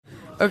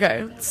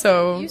Okay,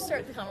 so... You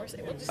start the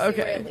conversation. We'll just see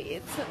where it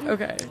leads.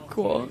 Okay,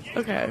 cool.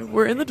 Okay,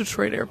 we're in the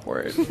Detroit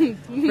airport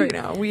right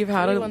now. We're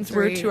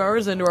 2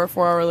 hours into our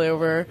 4-hour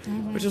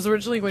layover, which was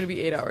originally going to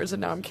be 8 hours, and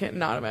now I'm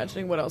not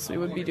imagining what else we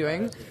would be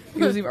doing,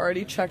 because we've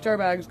already checked our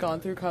bags, gone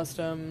through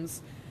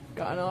customs,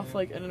 gotten off,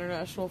 like, an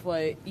international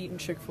flight, eaten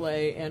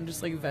Chick-fil-A, and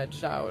just, like,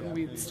 vegged out, and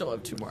we still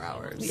have 2 more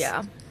hours.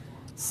 Yeah.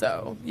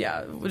 So,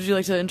 yeah. Would you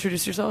like to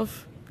introduce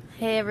yourself?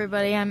 Hey,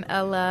 everybody. I'm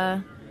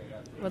Ella.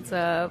 What's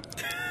up?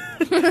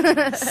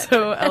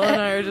 So Ella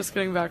and I are just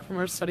getting back from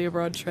our study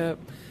abroad trip,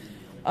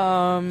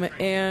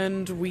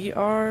 and we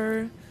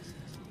are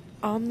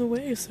on the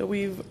way. So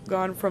we've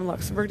gone from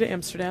Luxembourg to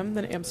Amsterdam,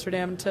 then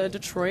Amsterdam to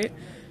Detroit.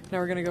 Now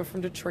we're gonna go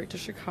from Detroit to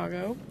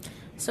Chicago.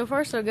 So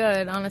far, so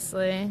good,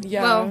 honestly.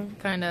 Yeah. Well,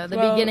 kind of. The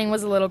beginning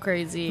was a little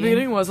crazy. The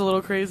beginning was a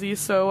little crazy.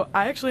 So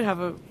I actually have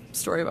a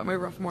story about my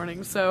rough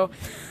morning. So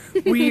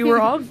we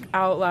were all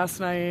out last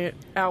night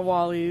at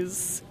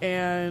Wally's,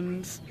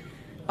 and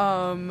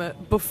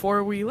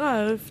before we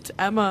left,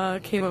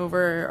 Emma came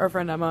over, our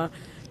friend Emma,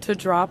 to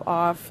drop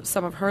off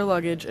some of her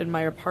luggage in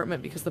my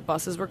apartment because the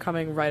buses were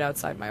coming right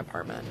outside my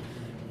apartment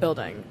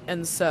building.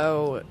 And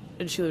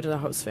she lived in a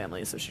host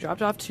family, so she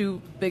dropped off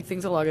 2 big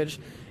things of luggage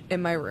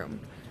in my room.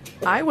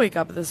 I wake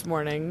up this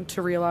morning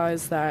to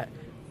realize that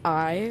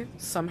I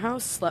somehow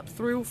slept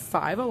through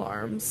 5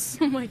 alarms.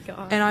 Oh my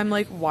god. And I'm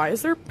like, why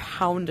is there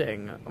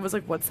pounding? I was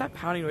like, what's that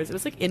pounding noise? It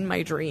was like in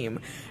my dream.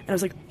 And I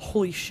was like,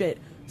 holy shit.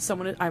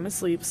 I'm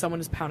asleep, someone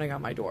is pounding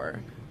on my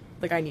door.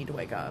 Like, I need to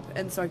wake up.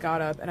 And so I got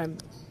up, and I'm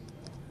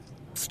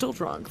still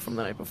drunk from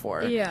the night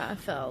before. Yeah, I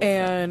felt.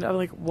 And I'm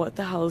like, what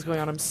the hell is going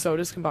on? I'm so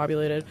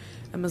discombobulated.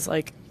 I was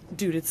like,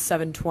 dude, it's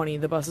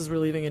 7:20. The buses were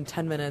leaving in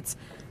 10 minutes.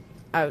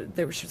 She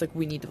was like,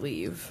 we need to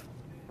leave.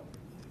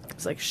 I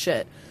was like,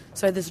 shit.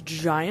 So I had this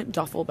giant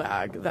duffel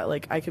bag that,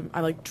 like, I'm,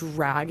 like,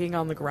 dragging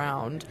on the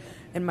ground.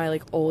 And my,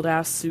 like,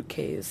 old-ass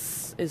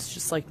suitcase is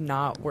just, like,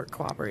 not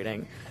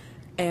cooperating.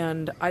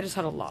 And I just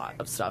had a lot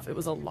of stuff. It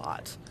was a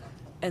lot.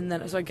 And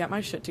then, so I get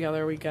my shit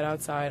together. We get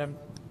outside. I'm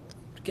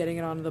getting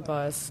it onto the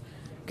bus.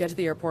 Get to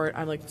the airport.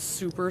 I'm, like,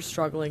 super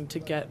struggling to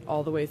get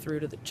all the way through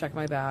to check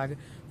my bag.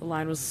 The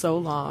line was so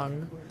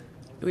long.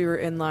 We were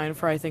in line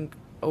for, I think,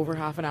 over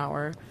half an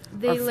hour.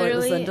 Our flight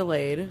was then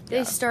delayed.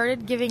 They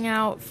started giving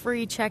out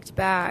free checked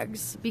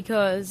bags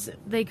because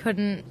they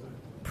couldn't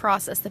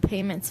process the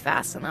payments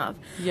fast enough.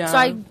 Yeah. So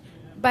I,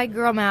 by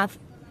girl math,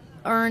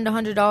 earned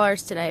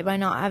 $100 today by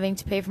not having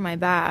to pay for my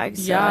bag,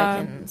 so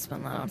I can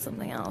spend that on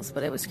something else.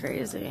 But it was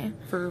crazy.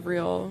 For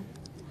real.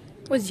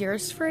 Was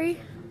yours free?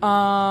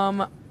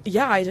 Yeah,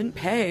 I didn't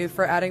pay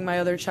for adding my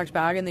other checked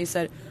bag, and they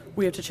said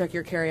we have to check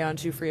your carry-on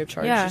too free of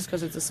charge just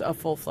because it's a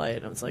full flight.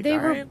 And I was like, they all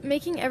were right.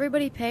 making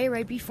everybody pay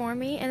right before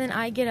me, and then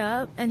I get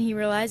up and he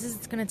realizes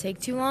it's gonna take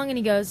too long, and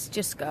he goes,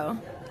 "Just go."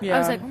 Yeah. I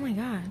was like, "Oh my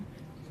god,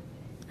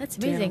 that's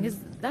amazing," because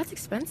that's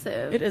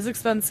expensive. It is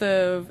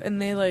expensive,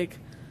 and they like.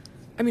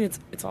 I mean,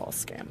 it's all a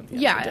scam at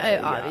the end of the day.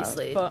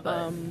 Obviously. But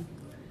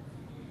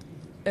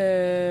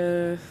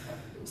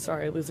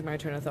sorry, losing my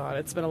train of thought.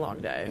 It's been a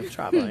long day of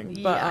traveling.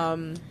 But I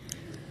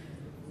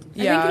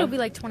think it'll be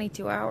like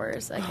 22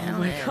 hours. I count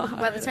my it. God.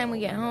 By the time we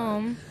get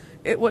home.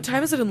 What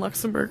time is it in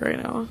Luxembourg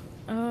right now?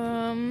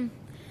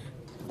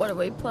 What are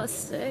we,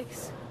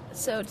 +6?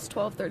 So it's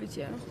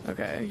 12:32.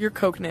 Okay, your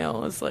coke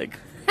nail is like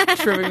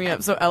tripping me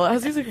up. So Ella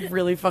has these like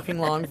really fucking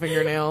long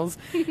fingernails,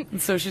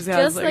 and so she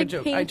has like a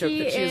joke. I joke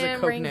that she has a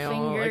coke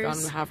nail like on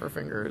half her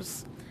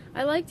fingers.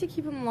 I like to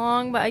keep them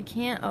long, but I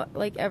can't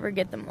like ever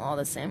get them all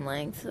the same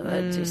length. So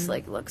that just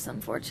like looks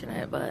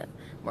unfortunate, but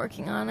I'm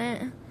working on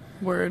it.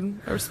 Word,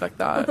 I respect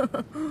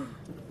that.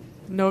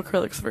 No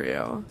acrylics for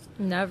you.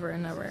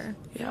 Never.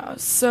 Yeah,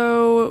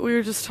 so we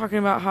were just talking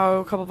about how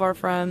a couple of our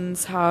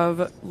friends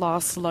have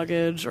lost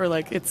luggage, or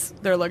like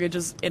their luggage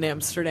is in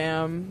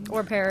Amsterdam.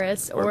 Or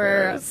Paris,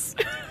 or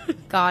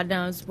God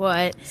knows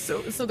what.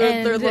 So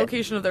their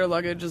location of their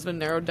luggage has been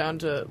narrowed down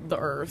to the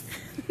earth.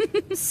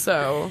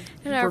 So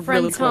and our we're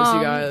friend really close, Tom,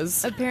 you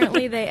guys.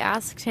 Apparently they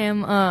asked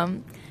him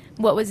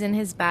what was in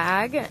his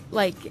bag,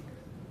 like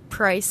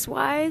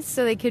price-wise,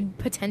 so they could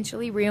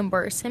potentially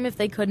reimburse him if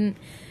they couldn't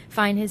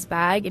find his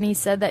bag, and he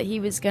said that he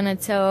was going to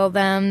tell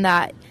them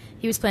that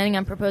he was planning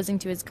on proposing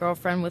to his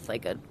girlfriend with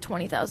like a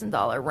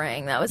 $20,000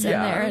 ring that was in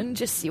there, and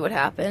just see what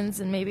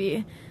happens, and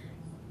maybe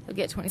he'll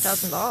get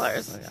 $20,000.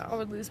 Like, I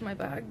would lose my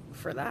bag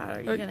for that.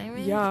 Are you kidding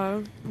me?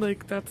 Yeah,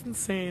 like that's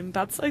insane.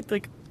 That's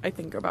like I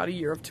think about a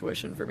year of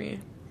tuition for me.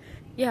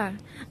 Yeah,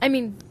 I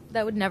mean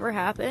that would never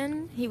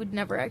happen. He would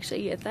never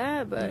actually get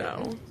that, but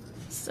no.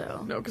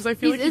 So no, because I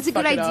feel like it's a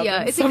good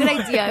idea. It's a good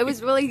idea. It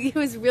was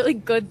really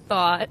good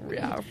thought.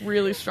 Yeah,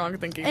 really strong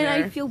thinking. And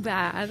there. I feel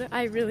bad.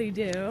 I really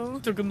do.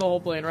 Took him the whole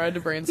plane ride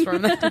to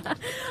brainstorm that.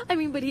 I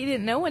mean, but he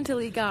didn't know until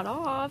he got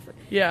off.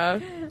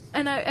 Yeah.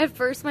 And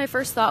my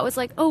first thought was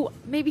like, oh,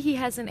 maybe he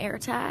has an air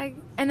tag.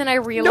 And then I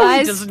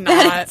realized no, he does not.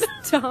 That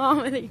it's Tom,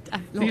 and he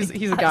definitely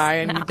he's a guy,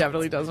 and he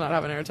definitely does not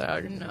have an air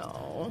tag.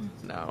 No.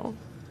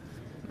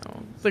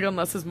 It's like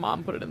unless his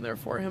mom put it in there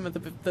for him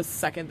at the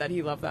second that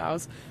he left the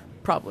house.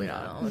 Probably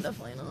not. No,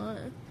 definitely not.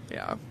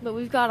 Yeah. But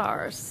we've got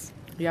ours.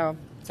 Yeah.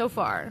 So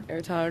far.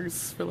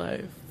 AirTags for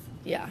life.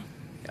 Yeah.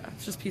 Yeah,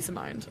 it's just peace of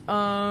mind.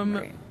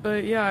 Right.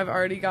 But yeah, I've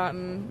already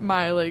gotten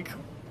my, like,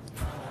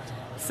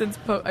 since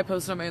I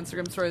posted on my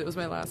Instagram story that it was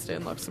my last day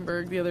in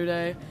Luxembourg the other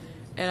day,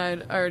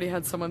 and I already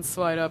had someone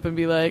slide up and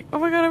be like, oh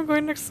my god, I'm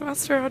going next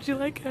semester, how'd you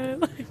like it?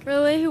 Like,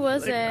 Really? Who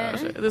was like,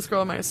 it? gosh, this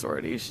girl in my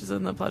sorority, she's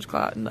in the pledge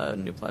class, in the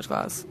new pledge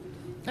class.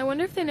 I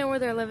wonder if they know where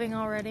they're living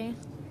already.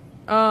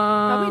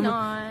 Probably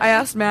not. I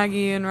asked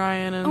Maggie and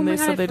Ryan, and they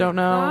said they don't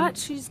know.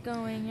 She's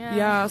going, yeah.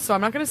 Yeah, so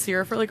I'm not going to see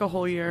her for, like, a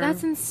whole year.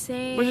 That's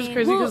insane. Which is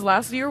crazy, because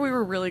last year we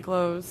were really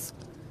close.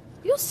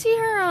 You'll see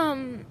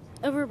her,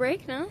 over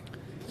break, no?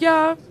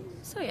 Yeah.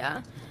 So,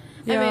 yeah.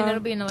 Yeah. I mean, it'll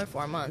be another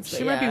 4 months.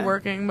 She might be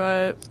working,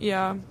 but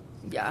yeah.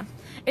 Yeah.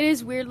 It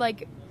is weird,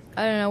 like,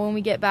 I don't know, when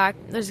we get back,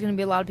 there's going to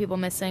be a lot of people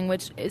missing,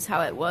 which is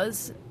how it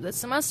was this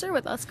semester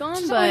with us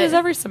gone. But it is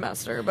every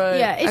semester, but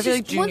yeah, it's I feel just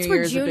like junior once we're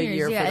year is juniors, a big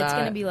year for that. it's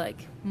going to be,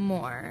 like,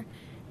 more.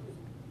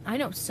 I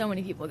know so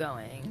many people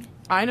going.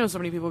 I know so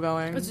many people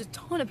going. There's a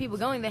ton of people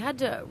going. They had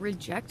to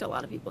reject a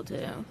lot of people,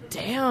 too.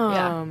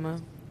 Damn. Yeah.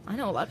 I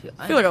know a lot of people.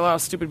 I feel like a lot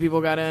of stupid people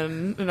got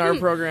in our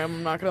program,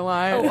 I'm not going to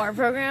lie. Oh, our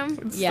program?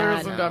 There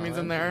were some dummies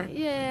in there.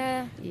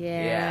 Yeah.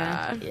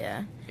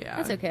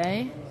 That's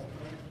okay.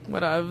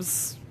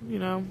 Whatevs, you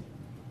know.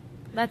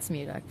 That's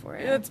MUDAC for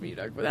you. Yeah, that's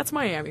MUDAC, but that's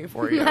Miami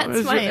for you.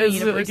 That's Miami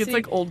University. It's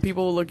like old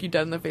people will look you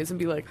dead in the face and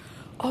be like,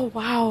 oh,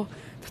 wow,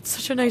 that's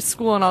such a nice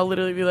school. And I'll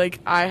literally be like,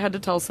 I had to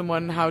tell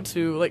someone how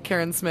to, like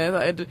Karen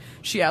Smith,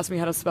 she asked me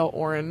how to spell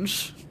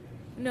orange.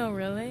 No,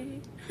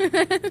 really?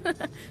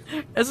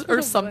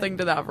 Or something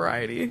to that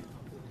variety.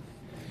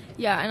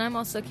 Yeah, and I'm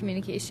also a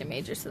communication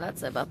major, so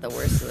that's about the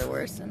worst of the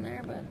worst in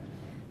there, but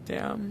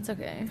damn. it's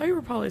okay. I thought you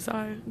were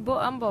poli-sci.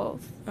 I'm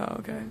both. Oh,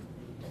 okay.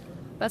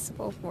 Best of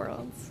both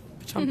worlds.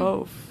 Bitch, I'm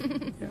both.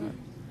 Yeah.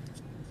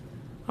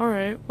 All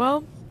right.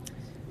 Well,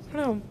 I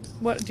don't know.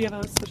 What do you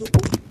have a special?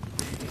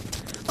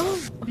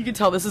 Oh, you can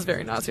tell this is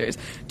very not serious.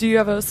 Do you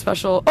have a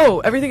special?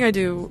 Oh, everything I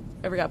do,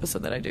 every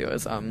episode that I do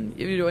is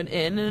you do an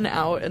in and an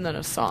out and then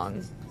a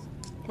song.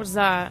 What's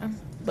that?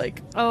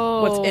 Like,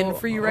 Oh, what's in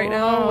for you right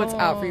now? What's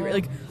out for you?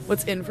 Like,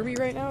 what's in for me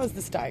right now is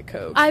this Diet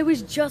Coke. I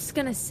was just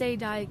gonna say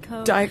Diet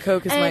Coke. Diet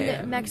Coke is my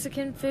and in.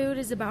 Mexican food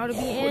is about to be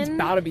in. It's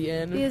about to be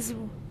in. Because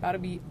about to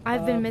be.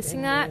 I've been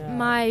missing that. Yeah.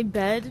 My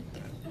bed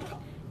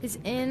is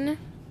in.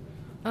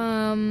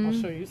 I'll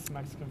show you some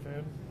Mexican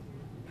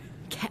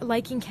food.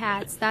 Liking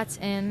cats, that's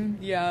in.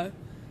 Yeah.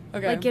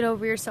 Okay. Like, get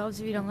over yourselves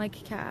if you don't like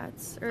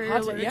cats or you're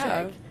allergic.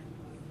 Yeah.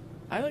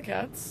 I like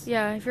cats.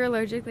 Yeah, if you're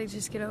allergic, like,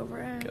 just get over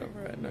it. Get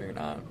over it. No, you're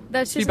not.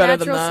 That's Be just better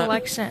than natural that.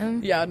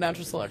 selection. Yeah,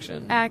 natural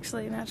selection.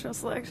 Actually, natural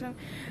selection.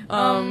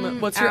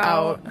 What's your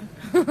out?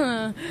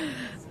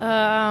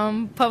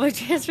 Public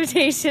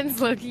transportation's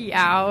low-key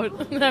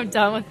out. I'm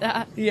done with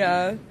that.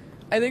 Yeah.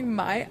 I think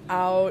my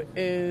out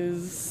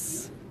is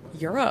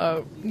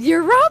Europe.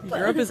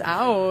 Europe is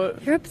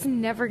out. Europe's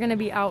never gonna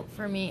be out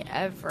for me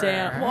ever.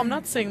 Damn. Well, I'm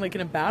not saying like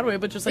in a bad way,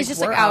 but just like it's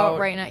just we're like out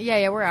right now.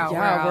 Yeah, we're out.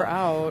 Yeah, we're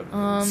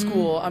out.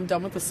 School. I'm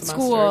done with the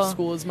semester.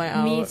 School is my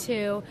out. Me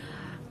too.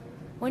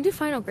 When do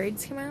final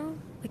grades come out?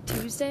 Like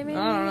Tuesday, maybe?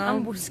 I don't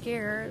know. I'm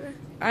scared.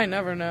 I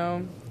never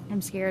know.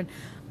 I'm scared.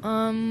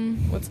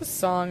 What's a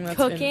song that's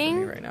cooking? in for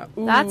me right now?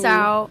 Ooh, That's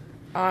out.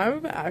 I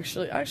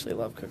actually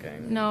love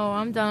cooking. No,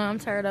 I'm done. I'm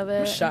tired of it.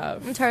 I'm a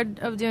chef. I'm tired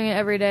of doing it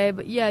every day.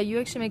 But yeah,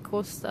 you actually make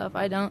cool stuff.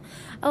 I don't.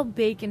 I'll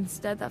bake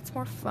instead. That's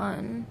more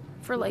fun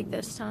for like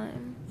this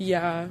time.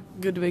 Yeah,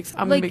 good to make.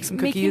 I'm like, gonna make some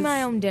cookies. Making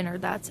my own dinner.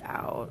 That's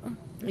out.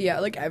 Yeah,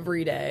 like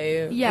every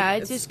day. Yeah,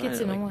 like, it just gets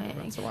like, annoying.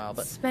 Once in a while,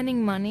 but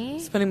spending money.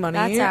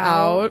 That's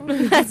out.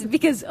 That's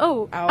because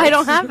out. I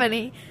don't have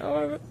any.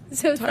 Oh,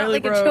 so it's not entirely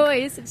like broke. a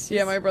choice. It's just,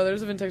 yeah, my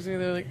brothers have been texting me.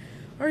 They're like,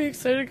 "Are you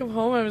excited to come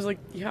home?" I was like,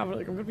 "Yeah, but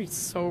like I'm gonna be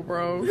so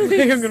broke.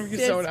 Like, I'm gonna be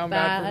so down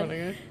bad for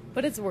money."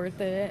 But it's worth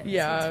it.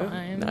 Yeah, so it's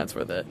fine. that's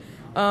worth it.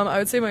 I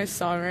would say my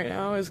song right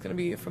now is gonna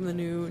be from the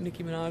new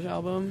Nicki Minaj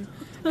album,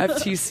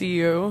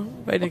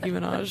 FTCU by Nicki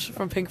Minaj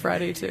from Pink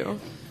Friday too.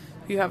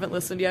 If you haven't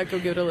listened yet, go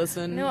give it a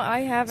listen. No, I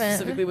haven't.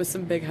 Specifically with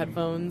some big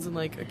headphones and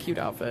like a cute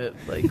outfit,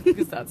 like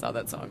because that's how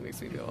that song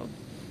makes me feel.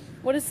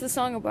 What is the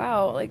song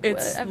about? Like,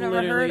 It's I've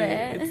never heard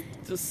it.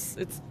 It's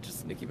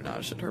just Nicki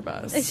Minaj at her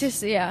best. It's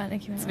just Nicki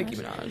Minaj. It's Nicki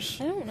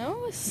Minaj. I don't know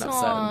a Enough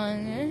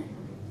song.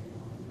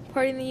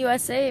 Party in the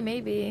USA,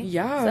 maybe.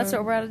 Yeah. So that's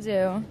what we're about to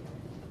do.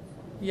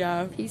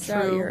 Yeah. Peace true.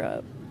 out,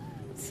 Europe.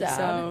 Sad. Peace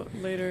out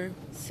later.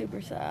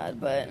 Super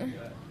sad, but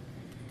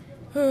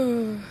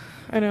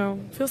I know.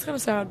 Feels kind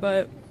of sad,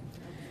 but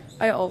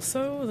I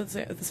also at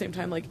the same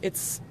time like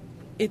it's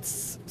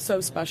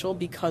so special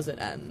because it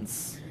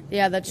ends.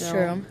 yeah, that's You know?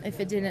 true. If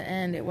it didn't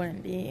end, it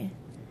wouldn't be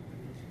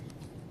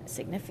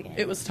significant.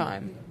 It was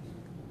time.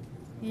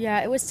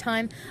 Yeah, it was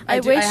time. I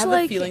wish have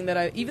like the feeling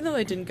that even though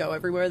I didn't go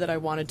everywhere that I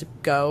wanted to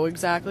go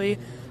exactly,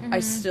 I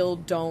still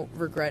don't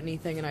regret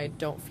anything, and I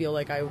don't feel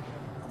like I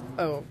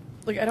don't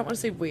want to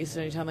say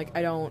wasted any time. Like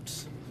I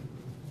don't.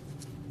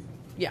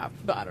 Yeah,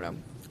 but I don't know.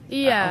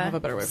 yeah, I'll have a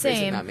better way of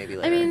phrasing that maybe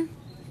later. I mean,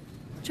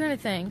 I'm trying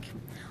to think.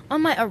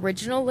 on my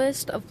original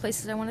list of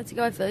places I wanted to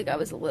go, I feel like I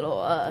was a little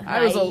I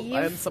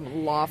had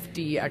some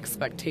lofty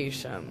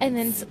expectations. And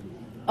then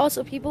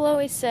also, people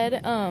always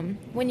said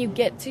when you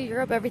get to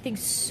Europe,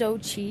 everything's so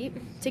cheap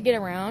to get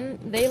around.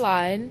 They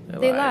lied.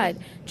 They lied.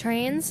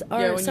 Trains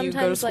are when sometimes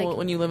you go to school, like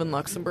when you live in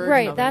Luxembourg,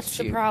 right. That's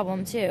cheap. The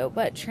problem too.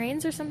 But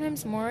trains are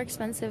sometimes more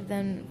expensive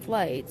than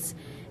flights,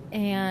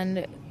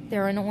 and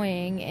they're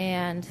annoying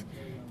and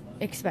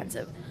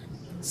expensive.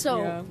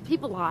 So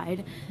people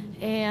lied,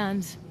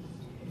 and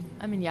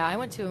I mean, I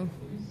went to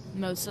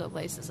most of the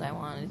places I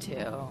wanted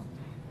to.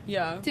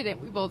 Yeah. We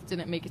both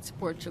didn't make it to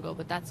Portugal,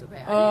 but that's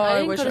okay. I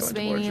didn't wish go to I went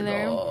Spain to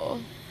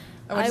Portugal.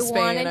 either. I went to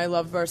Spain. I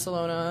loved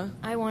Barcelona.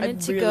 I wanted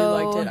to really go.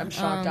 Liked it. I'm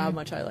shocked how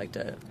much I liked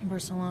it.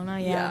 Barcelona,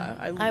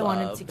 I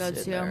wanted to go it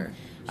too. There.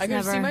 I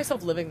could see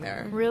myself living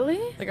there.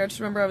 Really? Like, I just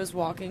remember I was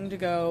walking to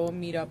go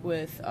meet up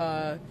with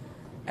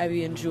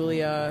Evie and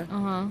Julia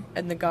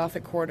in the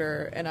Gothic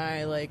Quarter, and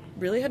I, like,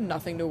 really had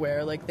nothing to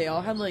wear. Like, they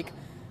all had, like,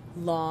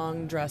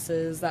 long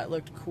dresses that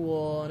looked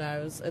cool,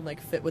 and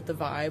like, fit with the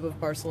vibe of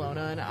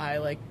Barcelona, and I,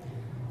 like,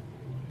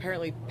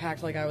 apparently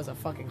packed like I was a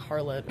fucking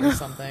harlot or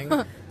something.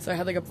 So I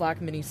had like a black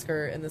mini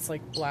skirt and this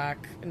like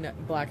black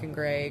and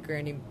gray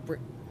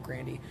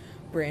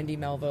Brandy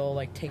Melville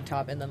like tank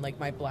top, and then like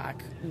my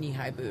black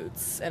knee-high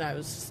boots, and I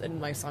was just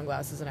in my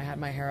sunglasses, and I had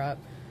my hair up,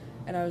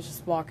 and I was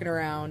just walking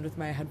around with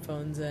my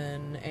headphones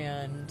in,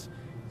 and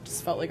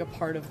just felt like a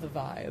part of the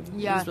vibe.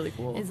 Yeah. It was really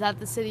cool. Is that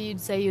the city you'd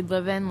say you'd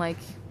live in? Like,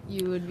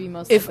 you would be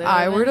most if likely to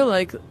I live were in? to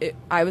like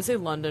I would say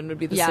London would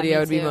be the city me I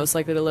would be too. most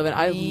likely to live in.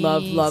 I Me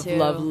loved too.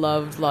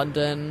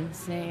 London.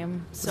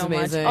 Same. So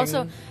amazing. much.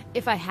 Also,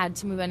 if I had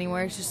to move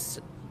anywhere, it's just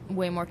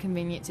way more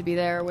convenient to be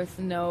there with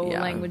no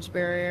language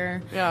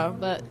barrier. Yeah.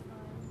 But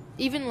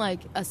even like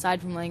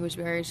aside from language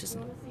barrier, it's just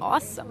an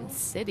awesome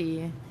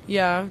city.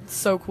 Yeah, it's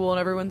so cool, and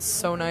everyone's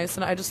so nice,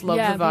 and I just love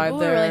the vibe people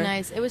there. were really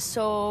nice. It was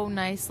so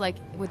nice, like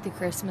with the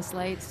Christmas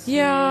lights.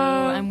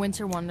 Yeah. too, and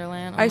Winter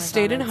Wonderland. I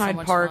stayed in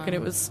Hyde Park, and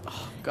it was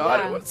it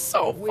was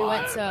so fun. We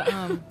went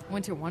to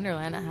Winter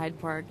Wonderland at Hyde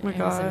Park. Oh my it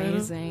God. was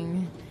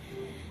amazing.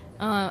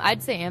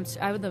 I'd say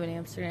I would live in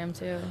Amsterdam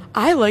too.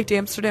 I liked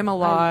Amsterdam a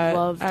lot. I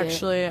loved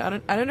actually.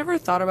 it. I never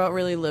thought about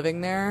really living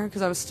there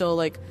because I was still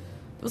like,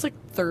 it was like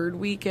third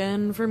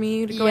weekend for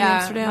me to go to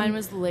Amsterdam. Mine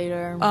was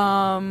later.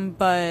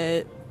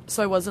 But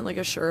so I wasn't like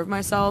as sure of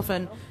myself,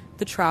 and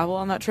the travel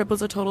on that trip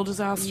was a total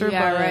disaster.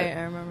 Yeah, but right.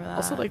 I remember that.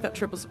 Also, like, that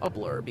trip was a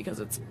blur because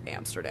it's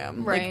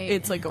Amsterdam. Right. Like,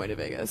 it's like going to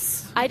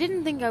Vegas. I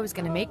didn't think I was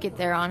gonna make it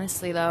there,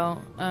 honestly,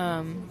 though.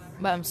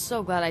 But I'm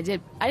so glad I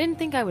did. I didn't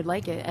think I would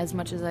like it as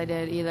much as I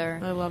did either.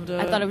 I loved it.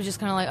 I thought it was just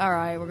kind of like, all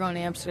right, we're going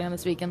to Amsterdam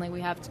this weekend, like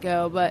we have to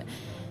go. But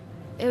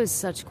it was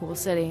such a cool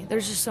city.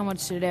 There's just so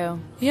much to do.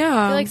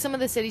 Yeah. I feel like some of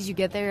the cities you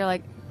get there, you're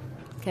like,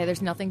 okay,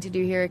 there's nothing to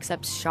do here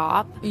except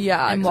shop.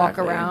 Yeah, and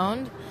exactly. walk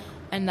around.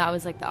 And that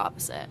was like the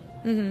opposite.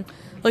 Mm-hmm.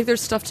 Like,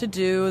 there's stuff to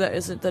do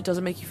that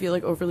doesn't make you feel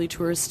like overly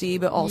touristy,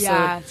 but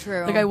also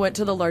true. Like, I went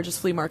to the largest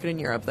flea market in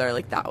Europe there.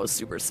 Like, that was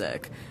super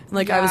sick. And,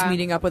 like, I was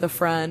meeting up with a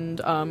friend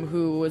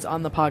who was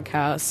on the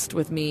podcast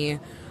with me,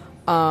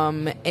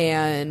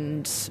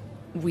 and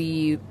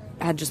we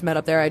had just met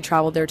up there. I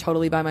traveled there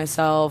totally by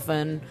myself,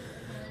 and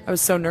I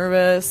was so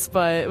nervous,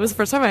 but it was the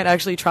first time I had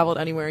actually traveled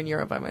anywhere in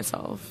Europe by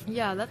myself.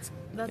 Yeah, that's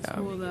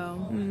cool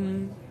though.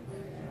 Mm-hmm.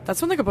 That's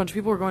when like a bunch of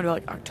people were going to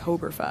like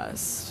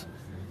Oktoberfest.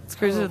 It's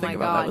crazy to think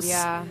about.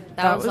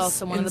 That was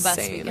also one of the best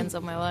insane. weekends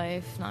of my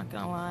life. Not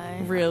gonna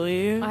lie.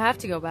 Really? I have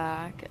to go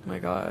back. Oh my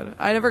God,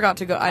 I never got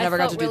to go. I never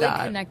got to do really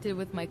that. Connected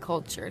with my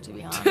culture, to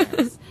be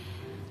honest.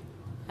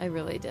 I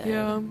really did.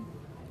 Yeah.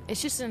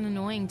 It's just an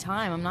annoying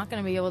time. I'm not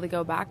gonna be able to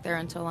go back there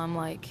until I'm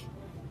like,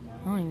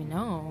 I don't even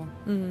know.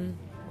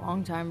 Mm-hmm.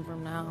 Long time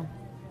from now.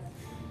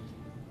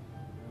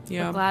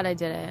 Yeah. I'm glad I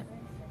did it.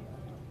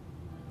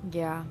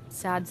 Yeah.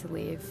 Sad to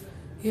leave.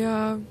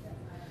 Yeah.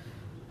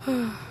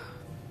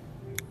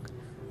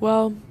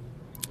 Well,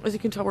 as you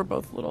can tell, we're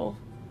both a little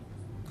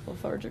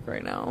lethargic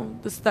right now.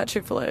 That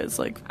Chick-fil-A is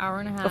like hour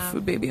and a half. a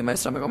food baby in my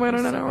stomach. Oh my God,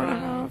 an hour and a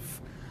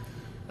half.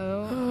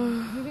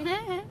 Oh.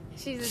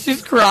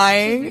 She's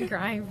crying. She's been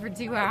crying for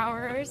 2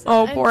 hours.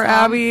 Oh, poor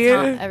Abby.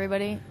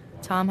 Everybody,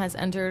 Tom has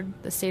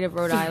entered the state of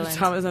Rhode Island.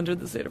 Tom has entered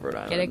the state of Rhode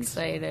Island. Get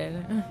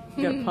excited.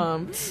 Get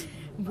pumped.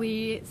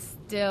 We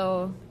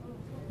still,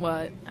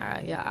 hour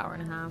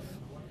and a half.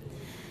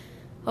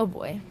 Oh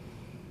boy.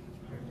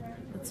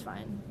 That's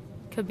fine.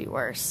 Could be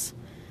worse.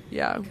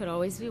 Yeah. Could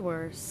always be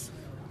worse.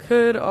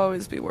 Could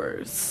always be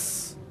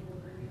worse.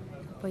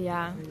 But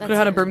yeah. Could have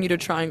had a Bermuda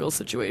Triangle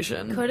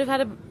situation. Could have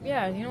had you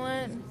know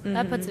what? Mm-hmm.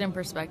 That puts it in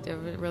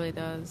perspective. It really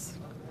does.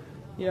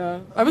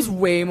 Yeah. I was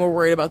way more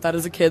worried about that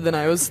as a kid than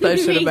I should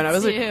have been.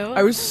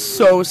 I was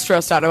so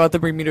stressed out about the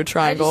Bermuda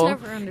Triangle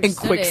and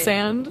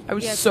quicksand. I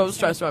was so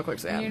stressed about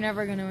quicksand. You're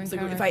never going to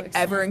encounter if I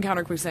ever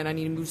encounter quicksand, I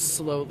need to move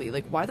slowly.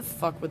 Like, why the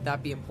fuck would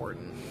that be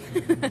important?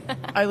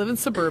 I live in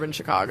suburban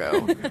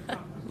Chicago.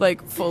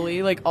 Like,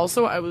 fully. Like,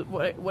 also,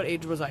 what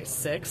age was I?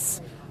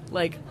 6?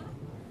 Like,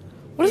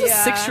 what is a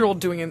 6-year-old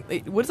doing?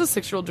 What is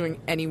a 6-year-old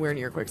doing anywhere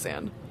near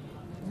quicksand?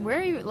 Where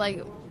are you?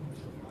 Like,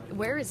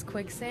 where is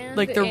quicksand?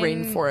 Like the In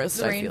rainforest,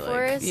 The I feel like.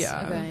 rainforest?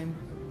 Yeah.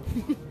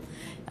 Okay.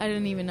 I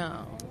didn't even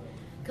know.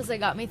 Because they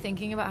got me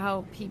thinking about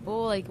how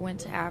people, like,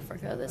 went to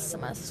Africa this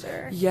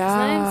semester. Yeah.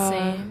 Isn't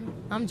that insane?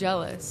 I'm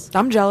jealous.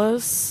 I'm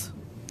jealous.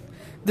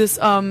 This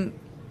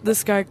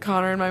guy,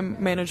 Connor, in my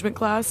management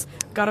class,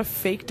 got a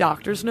fake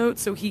doctor's note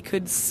so he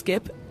could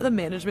skip the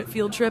management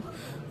field trip,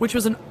 which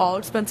was an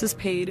all-expenses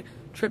paid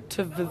trip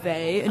to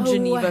Vevey in Oh, I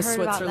Geneva, heard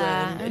about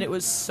Switzerland. that. And it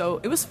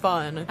was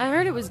fun. I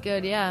heard it was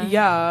good, yeah.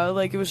 Yeah,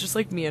 like, it was just,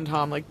 like, me and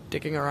Tom, like,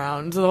 dicking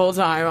around the whole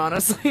time,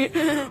 honestly.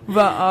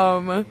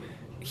 But,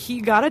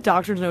 he got a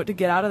doctor's note to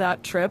get out of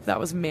that trip that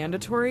was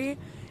mandatory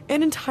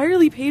and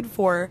entirely paid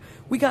for.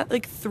 We got,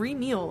 like, 3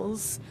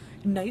 meals,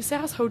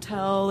 nice-ass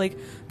hotel, like,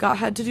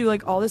 had to do,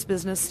 like, all this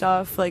business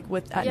stuff, like, at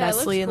Yeah, it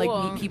Nestle looks and, like,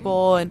 cool. meet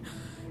people and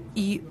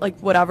eat, like,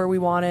 whatever we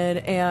wanted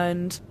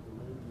and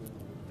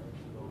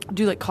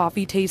do, like,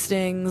 coffee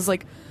tastings,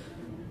 like,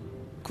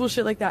 cool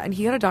shit like that. And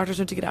he got a doctor's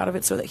note to get out of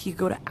it so that he could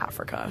go to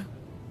Africa.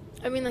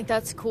 I mean, like,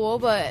 that's cool,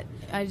 but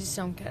I just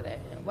don't get it.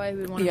 Why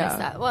we would want to miss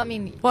that? Well, I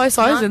mean... Well, I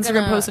saw his not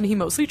Instagram post, and he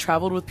mostly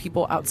traveled with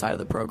people outside of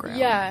the program.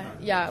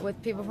 Yeah,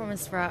 with people from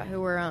his frat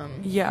who were,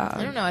 Yeah.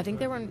 I don't know, I think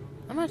they were in...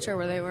 I'm not sure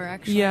where they were,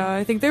 actually. Yeah,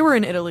 I think they were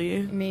in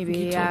Italy. Maybe,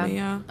 He yeah. told me,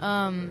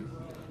 yeah.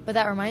 But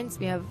that reminds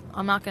me of,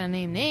 I'm not going to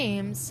name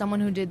names,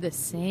 someone who did the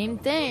same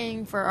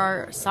thing for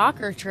our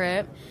soccer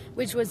trip,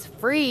 which was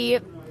free,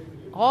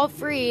 all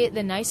free,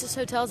 the nicest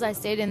hotels I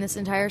stayed in this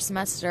entire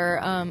semester,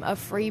 a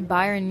free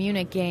Bayern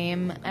Munich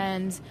game,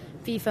 and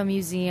FIFA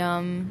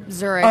Museum,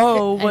 Zurich,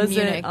 Oh, and was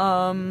Munich.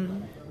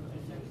 it,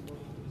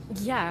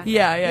 Yeah.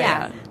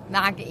 Yeah.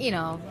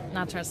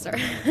 Not trust her.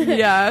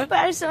 Yeah. But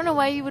I just don't know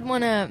why you would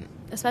want to,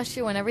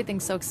 especially when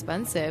everything's so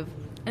expensive.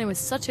 And it was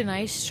such a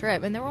nice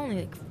trip, and there were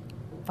only like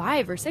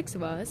 5 or 6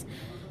 of us.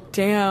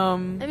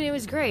 Damn. I mean, it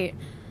was great.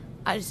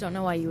 I just don't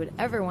know why you would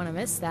ever want to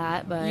miss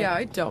that, but Yeah,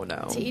 I don't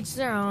know. to each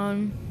their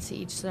own. To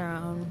each their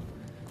own.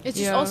 It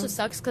just Yeah. also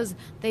sucks because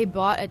they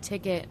bought a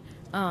ticket,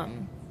 so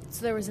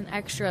there was an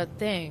extra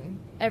thing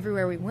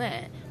everywhere we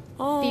went.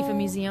 Oh. FIFA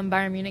Museum,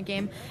 Bayern Munich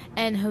game,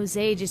 and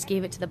Jose just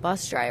gave it to the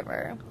bus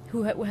driver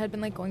who had been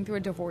like going through a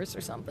divorce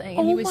or something,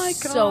 and he Oh was my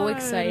so God.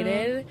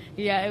 excited.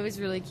 Yeah, it was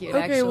really cute.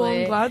 Okay, actually. well,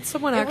 I'm glad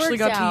someone It actually worked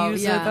got to out,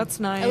 use yeah. it. That's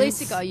nice. At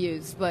least it got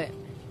used, but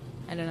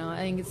I don't know. I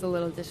think it's a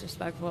little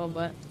disrespectful,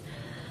 but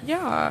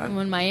Yeah.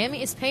 when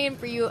Miami is paying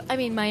for you, I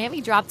mean,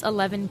 Miami dropped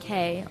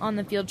 $11K on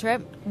the field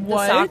trip,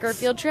 What? the soccer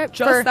field trip,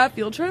 Just that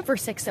field trip? for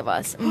 6 of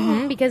us,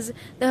 because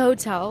the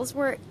hotels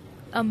were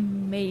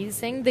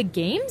amazing. The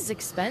game's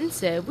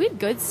expensive. We had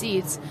good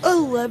seats.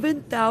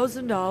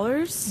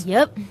 $11,000?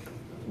 Yep.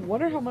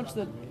 Wonder how much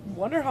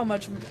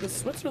the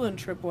Switzerland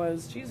trip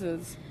was.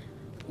 Jesus.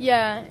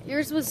 Yeah,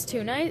 yours was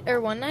 1 night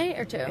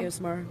or 2?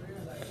 ASMR.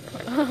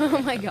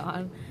 Oh my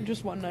god.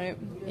 Just one night.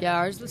 Yeah,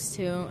 ours was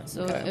 2,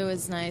 so Okay. it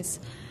was nice.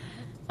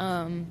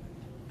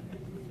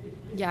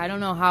 Yeah, I don't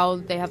know how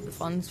they have the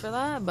funds for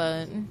that,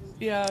 but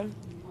Yeah.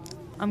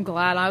 I'm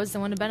glad I was the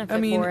one to benefit I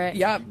mean, for it.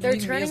 yeah, They're me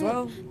as turning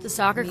well. the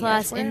soccer Me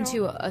class as well.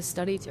 into a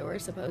study tour,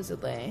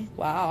 supposedly.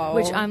 Wow.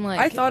 Which I'm like-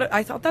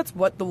 I thought that's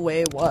what the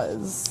way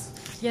was.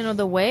 You know,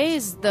 the way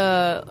is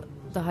the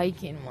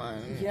hiking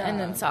one, Yeah. and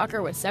then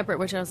soccer was separate,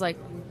 which I was like,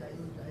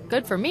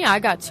 good for me. I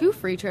got 2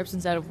 free trips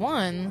instead of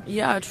 1,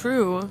 Yeah,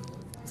 true.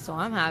 so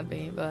I'm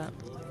happy. But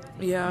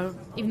Yeah.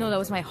 even though that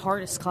was my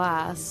hardest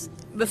class,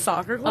 The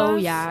soccer class? oh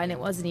yeah, and it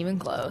wasn't even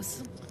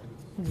close.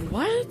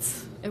 What?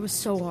 It was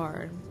so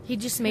hard. He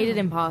just made it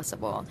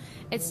impossible.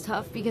 It's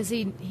tough because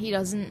he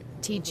doesn't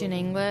teach in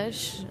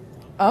English.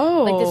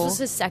 Oh. Like, this was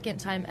his 2nd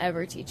time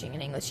ever teaching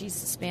in English. He's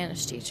a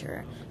Spanish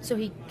teacher. So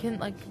he can,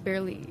 like,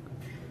 barely...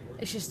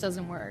 It just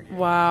doesn't work.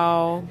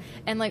 Wow.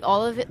 And, like,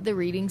 all of it, the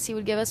readings he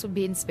would give us would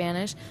be in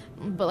Spanish,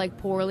 but, like,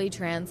 poorly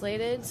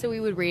translated. So we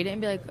would read it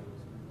and be like,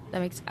 that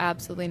makes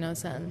absolutely no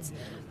sense.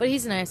 But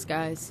he's a nice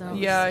guy, so... it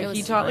Yeah, was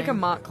he taught like a fine.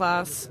 mock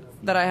class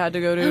that I had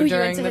to go to Oh, you went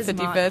during to the his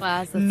mock 55th.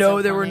 class? That's No,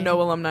 so there were funny.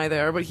 no alumni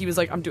there, but he was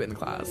like, I'm doing the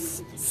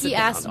class. Sit He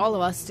asked down. all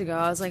of us to go.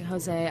 I was like,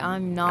 Jose,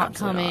 I'm not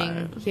Absolutely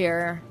coming not.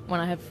 here when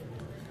I have...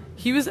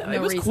 It was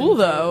reason cool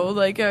to. though.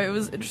 Like, it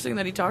was interesting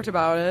that he talked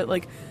about it.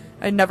 Like,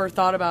 I never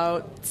thought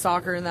about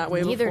soccer in that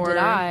way Neither before. did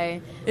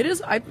I. It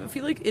is, I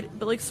feel like it,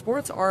 but like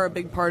sports are a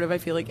big part of, I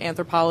feel like,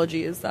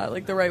 anthropology. Is that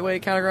like the right way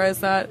to categorize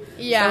that?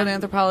 Yeah. Is that what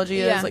anthropology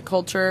Yeah. is? Like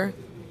culture?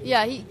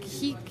 Yeah,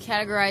 he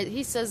categorized...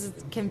 He says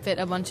it can fit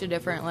a bunch of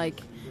different,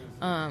 like,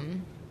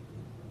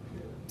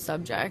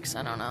 subjects.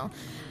 I don't know.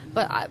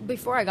 But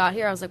before I got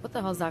here, I was like, what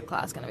the hell is that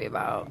class going to be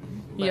about?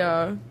 But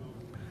Yeah.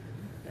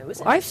 It was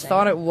I interesting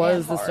thought it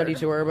was and the study hard.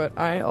 tour, but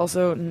I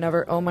also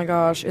never. Oh my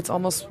gosh, it's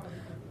almost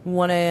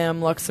 1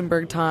 a.m.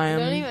 Luxembourg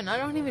time. I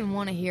don't even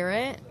want to hear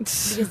it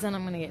because then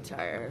I'm going to get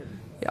tired.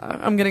 Yeah,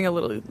 I'm a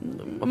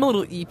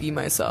little eepy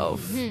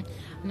myself.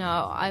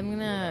 No, I don't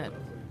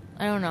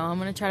know. I'm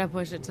going to try to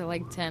push it to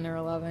like 10 or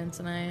 11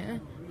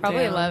 tonight. Probably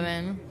Damn.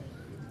 11.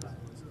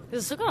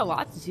 Because I still got a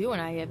lot to do when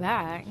I get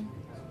back.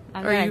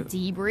 I've Are got to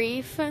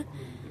debrief,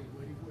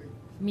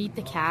 meet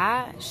the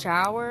cat,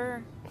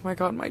 shower, Oh my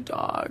god, my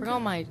dog. bring all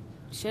my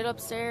shit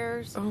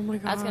upstairs. Oh my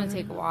That's going God. to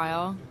take a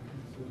while.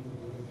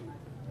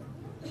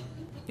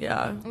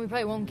 Yeah. And we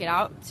probably won't get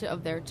out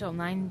of there till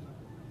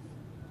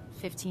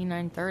 9:15,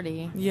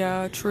 9:30.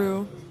 Yeah,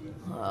 true.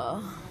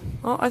 Well,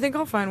 I think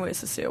I'll find ways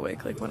to stay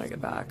awake, like, when I get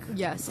back.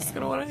 Yes. This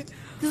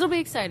will be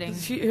exciting.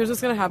 Here's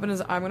what's gonna happen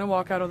is I'm gonna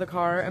walk out of the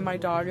car, and my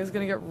dog is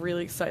gonna get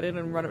really excited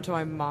and run up to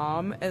my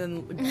mom,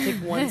 and then take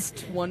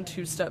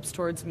two steps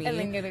towards me, And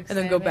then get and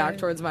then go back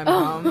towards my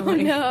mom. Oh,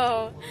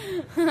 no.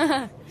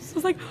 So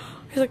it's like,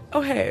 he's like,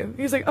 oh, hey.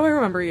 He's like, oh, I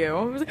remember you.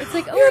 I was like, It's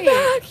like, oh, you're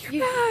wait, back,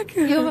 you're back.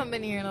 You haven't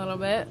been here in a little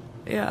bit.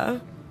 Yeah.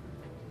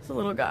 He's a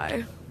little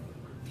guy.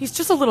 He's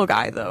just a little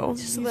guy, though.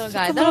 Just a little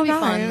guy. That'll be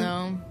fun,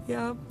 though.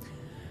 Yeah.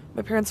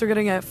 My parents are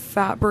getting a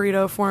fat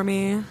burrito for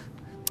me.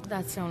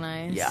 That's so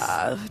nice.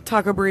 Yeah.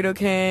 Taco Burrito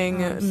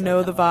King. Oh, so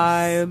know the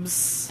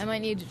vibes. I might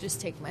need to just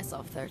take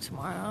myself there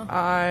tomorrow.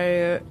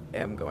 I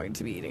am going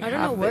to be eating I don't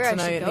half know of where it I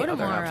tonight should go and the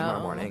other half tomorrow.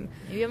 tomorrow morning.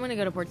 Maybe I'm going to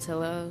go to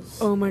Portillo's.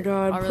 Oh my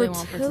god. I really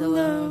want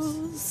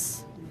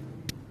Portillo's.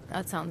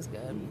 That sounds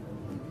good.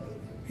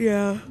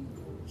 Yeah.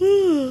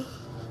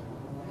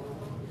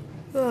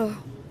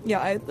 Yeah,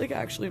 I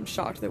actually am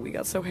shocked that we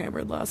got so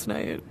hammered last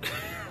night.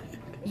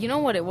 You know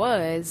what it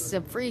was? The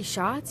free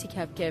shots he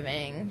kept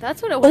giving.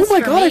 That's what it was. Oh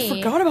my for god, me. I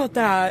forgot about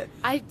that.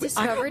 I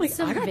discovered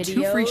some I got videos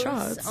 2 free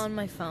shots on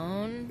my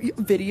phone.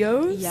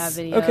 Videos? Yeah,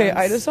 videos. Okay,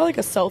 I just saw a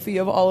selfie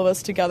of all of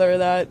us together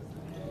that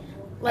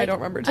I don't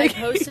remember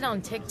taking. I posted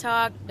on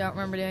TikTok. Don't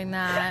remember doing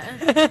that.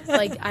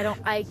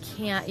 I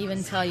can't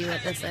even tell you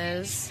what this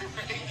is.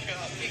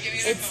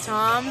 It's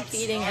Tom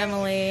feeding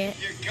Emily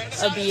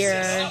a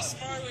beer.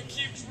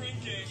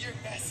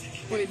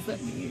 What does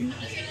that mean?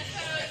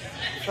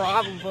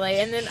 Probably.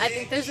 And then I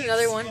think there's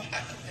another one.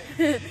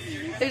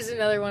 There's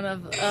another one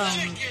of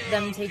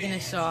them taking a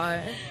shot.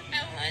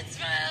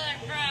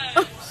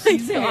 Oh my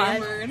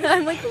god.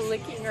 I'm like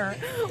licking her.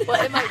 What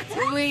am I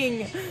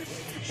doing?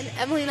 And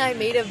Emily and I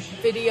made a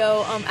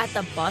video at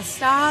the bus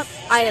stop.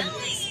 I have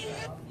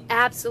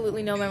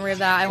absolutely no memory of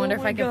that. I wonder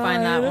if I can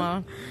find that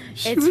one.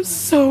 She was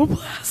so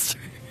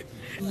plastered.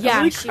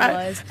 Yeah, she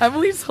was.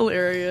 Emily's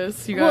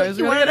hilarious, you guys.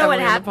 You We're want to gonna know what get Emily on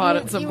the happened? pod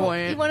at some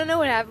point. You want to know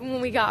what happened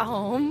when we got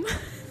home?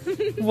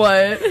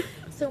 What?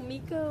 So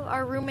Miko,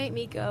 our roommate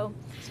Miko,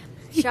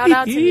 shout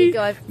out to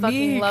Miko. I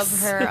fucking love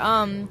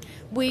her.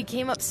 We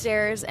came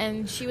upstairs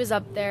and she was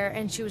up there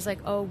and she was like,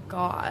 "Oh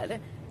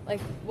God, like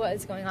what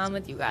is going on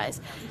with you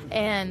guys?"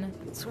 And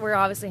so we're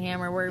obviously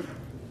hammered. We're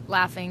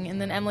laughing, and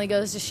then Emily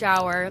goes to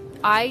shower.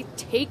 I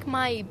take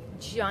my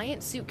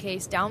giant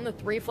suitcase down the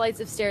 3 flights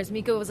of stairs.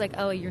 Miko was like,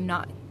 "Oh, you're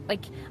not."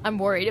 Like, I'm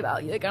worried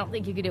about you. Like, I don't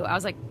think you could do it. I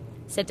was like,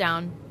 sit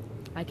down.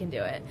 I can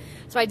do it.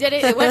 So I did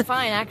it. It went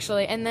fine,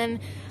 actually. And then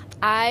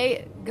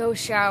I go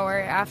shower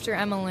after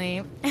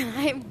Emily.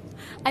 And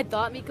I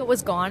thought Mika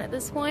was gone at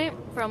this point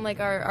from,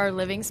 like, our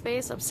living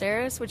space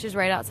upstairs, which is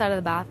right outside of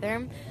the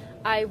bathroom.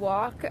 I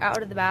walk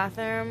out of the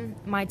bathroom.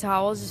 My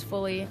towel's just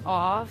fully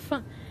off.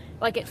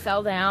 Like, it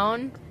fell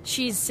down.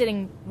 She's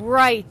sitting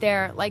right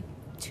there, like,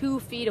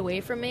 2 feet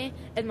away from me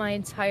and my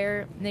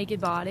entire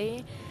naked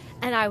body.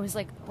 And I was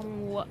like,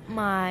 oh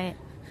my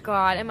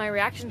god. And my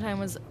reaction time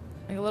was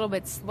like a little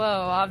bit slow,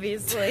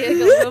 obviously, like a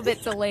little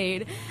bit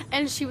delayed.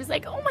 And she was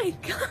like, oh my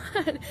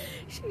god.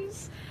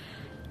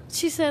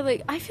 She said,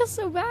 like, I feel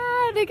so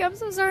bad. Like, I'm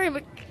so sorry.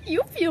 But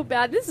you feel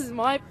bad. This is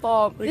my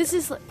fault. Like, this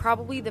is like,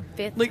 probably the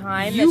 5th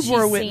time that she's seen. You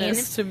were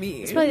witness to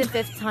me. It's probably the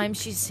 5th time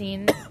she's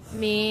seen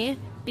me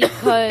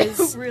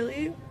because...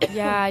 Really?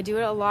 Yeah, I do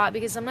it a lot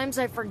because sometimes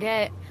I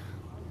forget.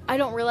 I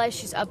don't realize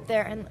she's up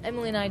there, and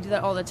Emily and I do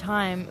that all the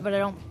time, but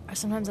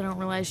sometimes I don't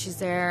realize she's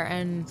there,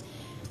 and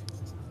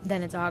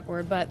then it's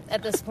awkward. But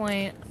at this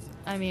point,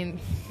 I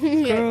mean,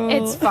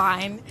 it's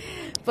fine.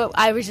 But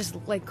I was just,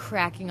 like,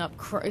 cracking up.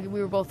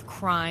 We were both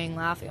crying,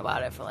 laughing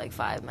about it for, like,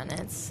 5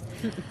 minutes.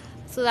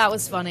 So that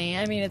was funny.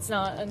 I mean, it's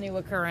not a new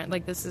occurrence.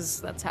 Like,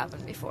 that's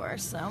happened before,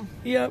 so.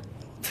 Yep.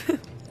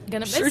 Gonna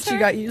miss sure her. She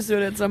got used to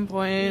it at some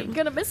point.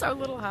 Gonna miss our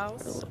little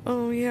house.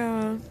 Oh,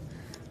 yeah.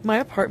 My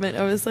apartment,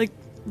 I was, like,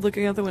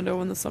 looking out the window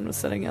when the sun was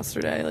setting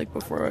yesterday, like,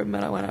 before I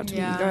went out to meet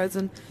you guys,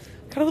 and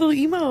got a little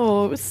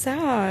emo. It was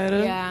sad.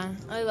 Yeah,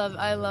 I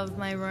love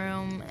my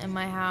room and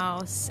my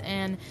house,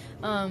 and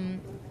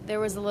there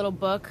was a little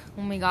book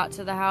when we got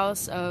to the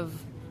house of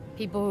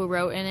people who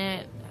wrote in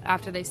it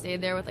after they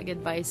stayed there with, like,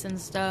 advice and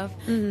stuff.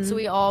 Mm-hmm. So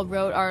we all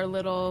wrote our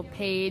little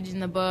page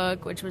in the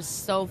book, which was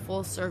so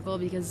full circle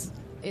because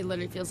it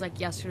literally feels like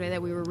yesterday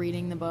that we were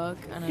reading the book.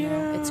 I don't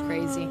know. It's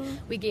crazy.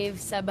 We gave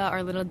Seba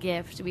our little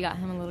gift. We got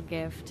him a little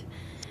gift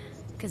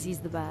because he's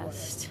the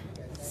best.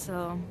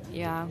 So,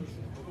 yeah.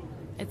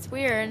 It's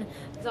weird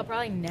because I'll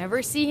probably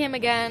never see him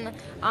again.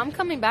 I'm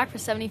coming back for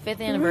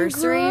 75th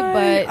anniversary,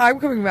 but I'm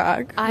coming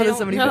back for the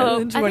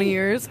 75th in 20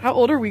 years. How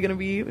old are we going to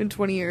be in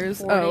 20 years?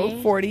 40.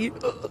 Oh, 40.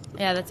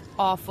 Yeah, that's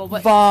awful.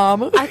 But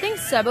Vom. I think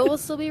Seba will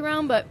still be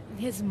around, but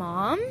his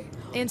mom,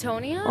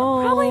 Antonia,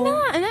 probably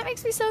not. And that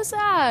makes me so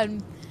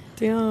sad.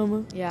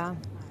 Damn. Yeah.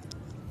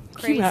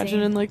 Crazy. Can you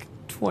imagine in, like,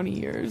 20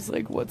 years,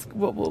 like, what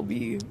we'll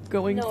be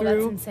going through? No,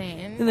 that's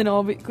insane. And then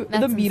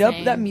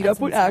that meetup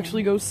would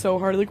actually go so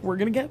hard. Like, we're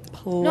gonna get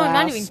plastered. No, I'm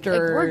not even, like,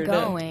 we're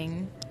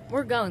going.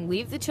 We're going.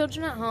 Leave the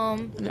children at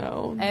home.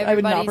 No. I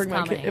would not bring my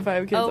coming. kids. If I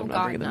have kids, Oh, I'm not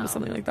God, bringing them no. to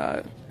something like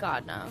that.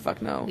 God, no.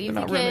 Fuck no. Leave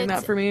They're the not ruining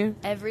kids. that for me.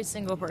 Every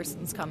single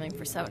person's coming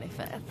for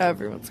 75th.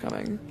 Everyone's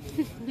coming.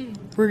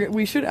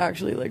 We should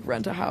actually, like,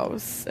 rent a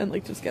house and,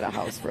 like, just get a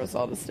house for us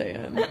all to stay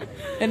in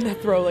and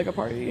throw, like, a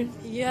party.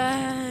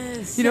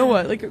 Yes. You know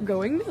what? Like,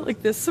 going,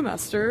 like, this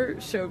semester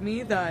showed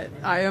me that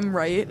I am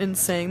right in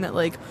saying that,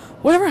 like,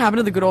 whatever happened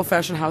to the good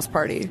old-fashioned house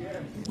party?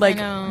 Like,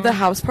 the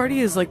house party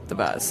is, like, the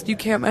best. You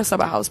can't mess up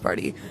a house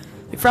party.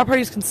 Like, frat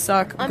parties can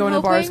suck. Going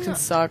to bars can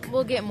suck.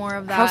 We'll get more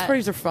of that. House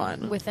parties are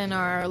fun. Within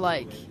our,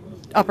 like...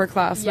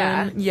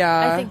 Upperclassmen.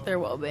 Yeah. I think there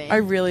will be. I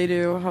really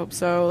do hope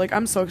so. Like,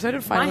 I'm so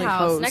excited to finally My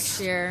house host.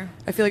 next year.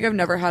 I feel like I've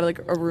never had, like,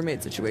 a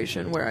roommate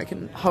situation where I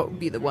can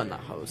be the one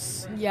that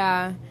hosts.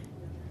 Yeah.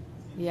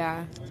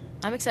 Yeah.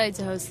 I'm excited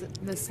to host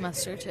this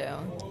semester, too.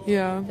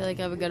 Yeah. I feel like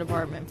I have a good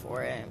apartment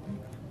for it.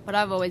 But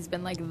I've always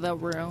been, like, the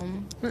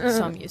room,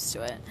 so I'm used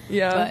to it.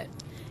 Yeah. But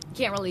you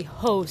can't really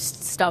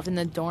host stuff in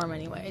the dorm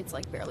anyway. It's,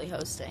 like, barely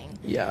hosting.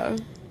 Yeah.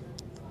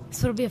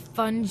 So it'll be a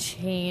fun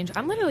change.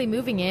 I'm literally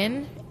moving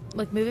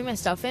my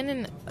stuff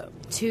in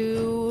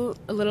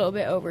a little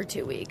bit over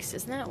 2 weeks.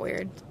 Isn't that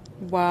weird?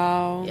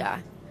 Wow. Yeah.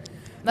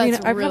 I mean,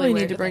 That's I really probably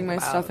weird need to bring my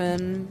think stuff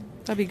about. in.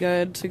 That'd be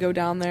good to go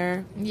down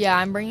there. Yeah,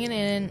 I'm bringing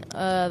in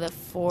the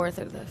 4th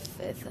or the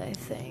 5th, I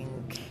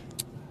think.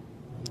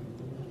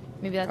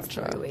 Maybe that's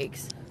Gotcha. 3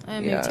 weeks.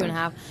 Maybe Yeah.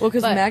 2.5. Well,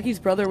 because But- Maggie's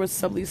brother was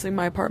subleasing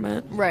my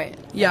apartment. Right.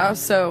 Yeah,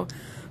 so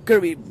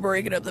gonna be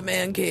breaking up the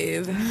man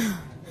cave.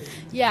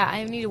 Yeah,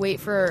 I need to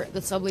wait for the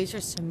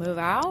subleasers to move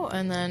out,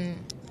 and then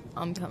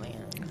I'm coming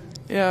in.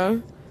 Yeah.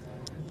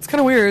 It's kind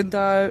of weird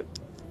that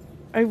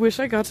I wish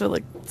I got to,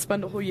 like,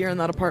 spend a whole year in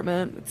that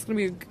apartment. It's gonna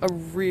be a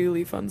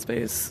really fun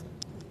space.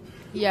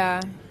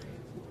 Yeah.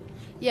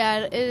 Yeah,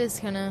 it is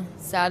kind of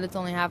sad it's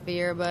only half a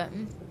year, but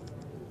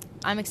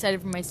I'm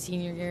excited for my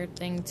senior year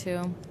thing,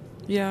 too.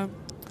 Yeah.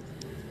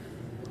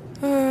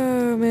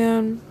 Oh,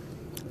 man.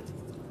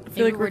 I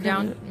feel Maybe like we're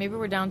down. Maybe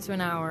we're down to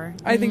an hour.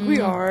 I think we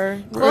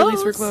are. Or at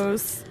least we're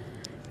close.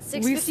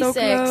 6:56.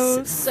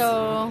 close.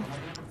 So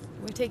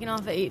we're taking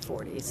off at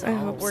 8:40. So I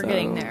hope we're so.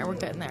 getting there. We're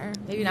getting there.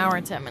 Maybe an hour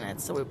and 10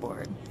 minutes. So we're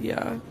bored.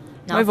 Yeah.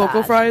 Not My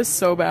vocal bad. fry is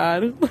so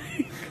bad.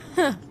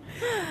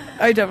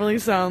 I definitely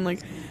sound like...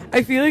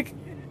 I feel like...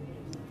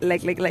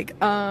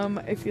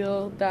 I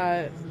feel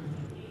that...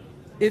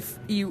 If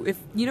you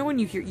know when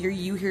you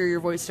hear your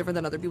voice different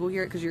than other people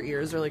hear it because your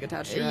ears are, like,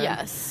 attached to your head?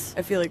 Yes.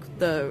 I feel like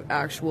the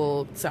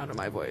actual sound of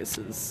my voice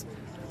is,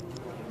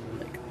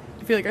 like,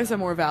 I feel like I sound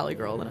more Valley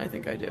Girl than I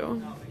think I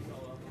do.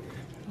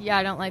 Yeah,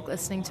 I don't like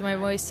listening to my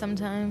voice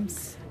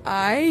sometimes.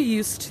 I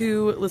used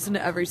to listen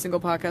to every single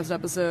podcast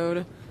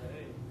episode,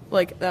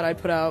 like, that I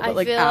put out, but, I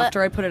like, feel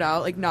after I put it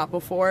out, like, not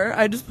before.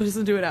 I just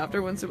listened to it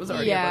after once it was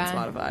already up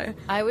on Spotify.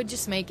 I would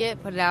just make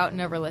it, put it out, and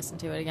never listen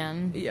to it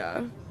again.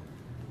 Yeah.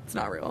 It's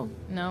not real.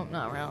 No,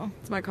 not real.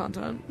 It's my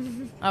content.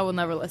 I will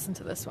never listen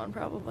to this one,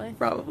 probably.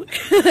 Probably.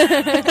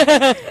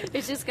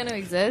 It's just going to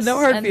exist. No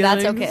hard and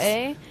feelings. that's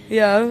okay.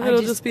 Yeah, I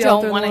it'll just be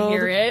out don't there in want the to world.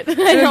 hear it. I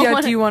don't Yeah,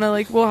 wanna... do you want to,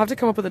 like, we'll have to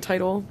come up with a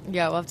title.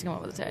 Yeah, we'll have to come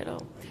up with a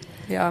title.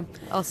 Yeah.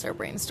 I'll start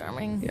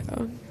brainstorming.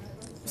 Yeah.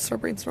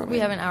 Start brainstorming. We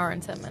have an hour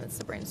and 10 minutes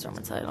to brainstorm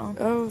a title.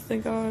 Oh,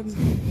 thank God.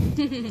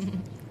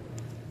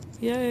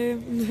 Yay.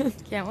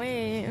 Can't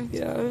wait.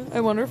 Yeah. I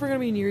wonder if we're going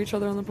to be near each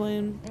other on the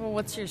plane. Well,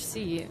 what's your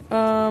seat?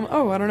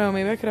 Oh, I don't know.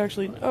 Maybe I could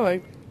actually... Oh,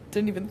 I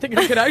didn't even think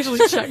I could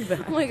actually check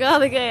that. Oh my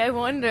god, okay, I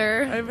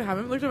wonder. I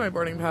haven't looked at my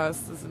boarding pass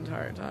this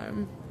entire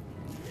time.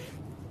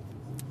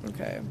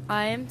 Okay.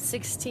 I am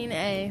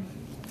 16A.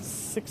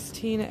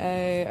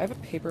 16A. I have a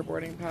paper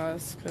boarding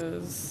pass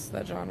because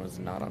that John was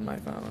not on my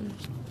phone.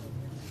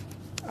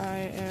 I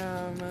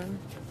am...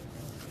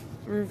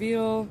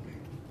 Reveal...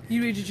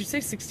 Did you say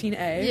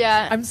 16A?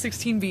 Yeah. I'm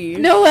 16B.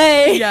 No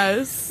way!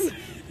 Yes.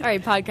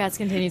 Alright, podcast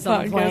continues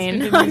on the plane.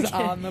 Continues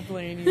on the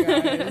plane, you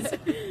guys.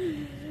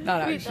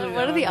 Not Wait, actually.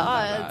 what are the not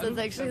odds? that bad. That's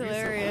actually That'd be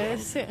so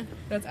hilarious. bad.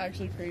 That's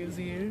actually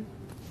crazy.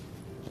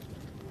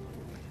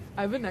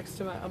 I've been next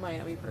to a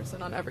Miami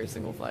person on every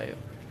single flight.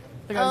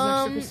 Like I was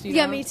next to Christina.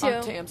 yeah, me too.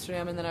 Up to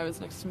Amsterdam, and then I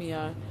was next to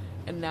Mia,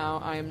 and now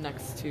I am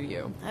next to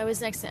you. I was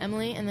next to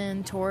Emily and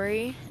then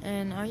Tori,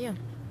 and now you.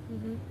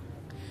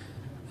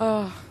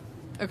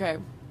 Okay.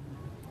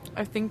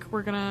 I think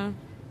we're gonna.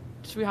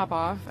 Should we hop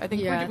off? I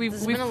think Yeah, we've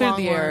this has cleared been a long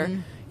the air.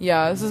 one.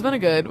 Yeah, this has been a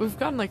good. We've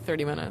gotten like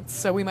 30 minutes,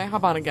 so we might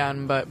hop on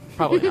again, but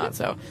probably not.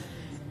 So,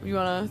 you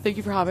wanna? Thank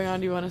you for hopping on.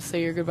 Do you wanna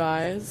say your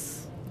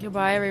goodbyes?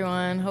 Goodbye,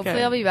 everyone. Hopefully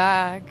Okay. I'll be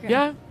back.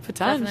 Yeah,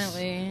 potentially.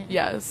 Definitely.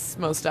 Yes,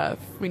 most def.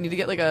 We need to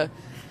get like a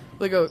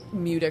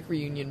Mudic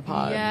reunion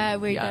pod. Yeah,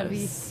 wait, yes. that'd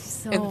be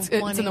so it's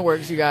funny. in the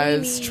works, you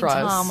guys. We need Trust.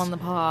 Tom on the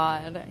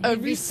pod. That'd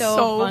He'd be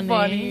so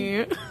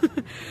funny. I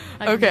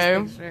can Okay.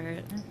 just picture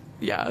it.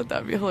 Yeah,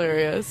 that'd be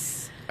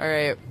hilarious. All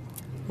right.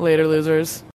 Later, losers.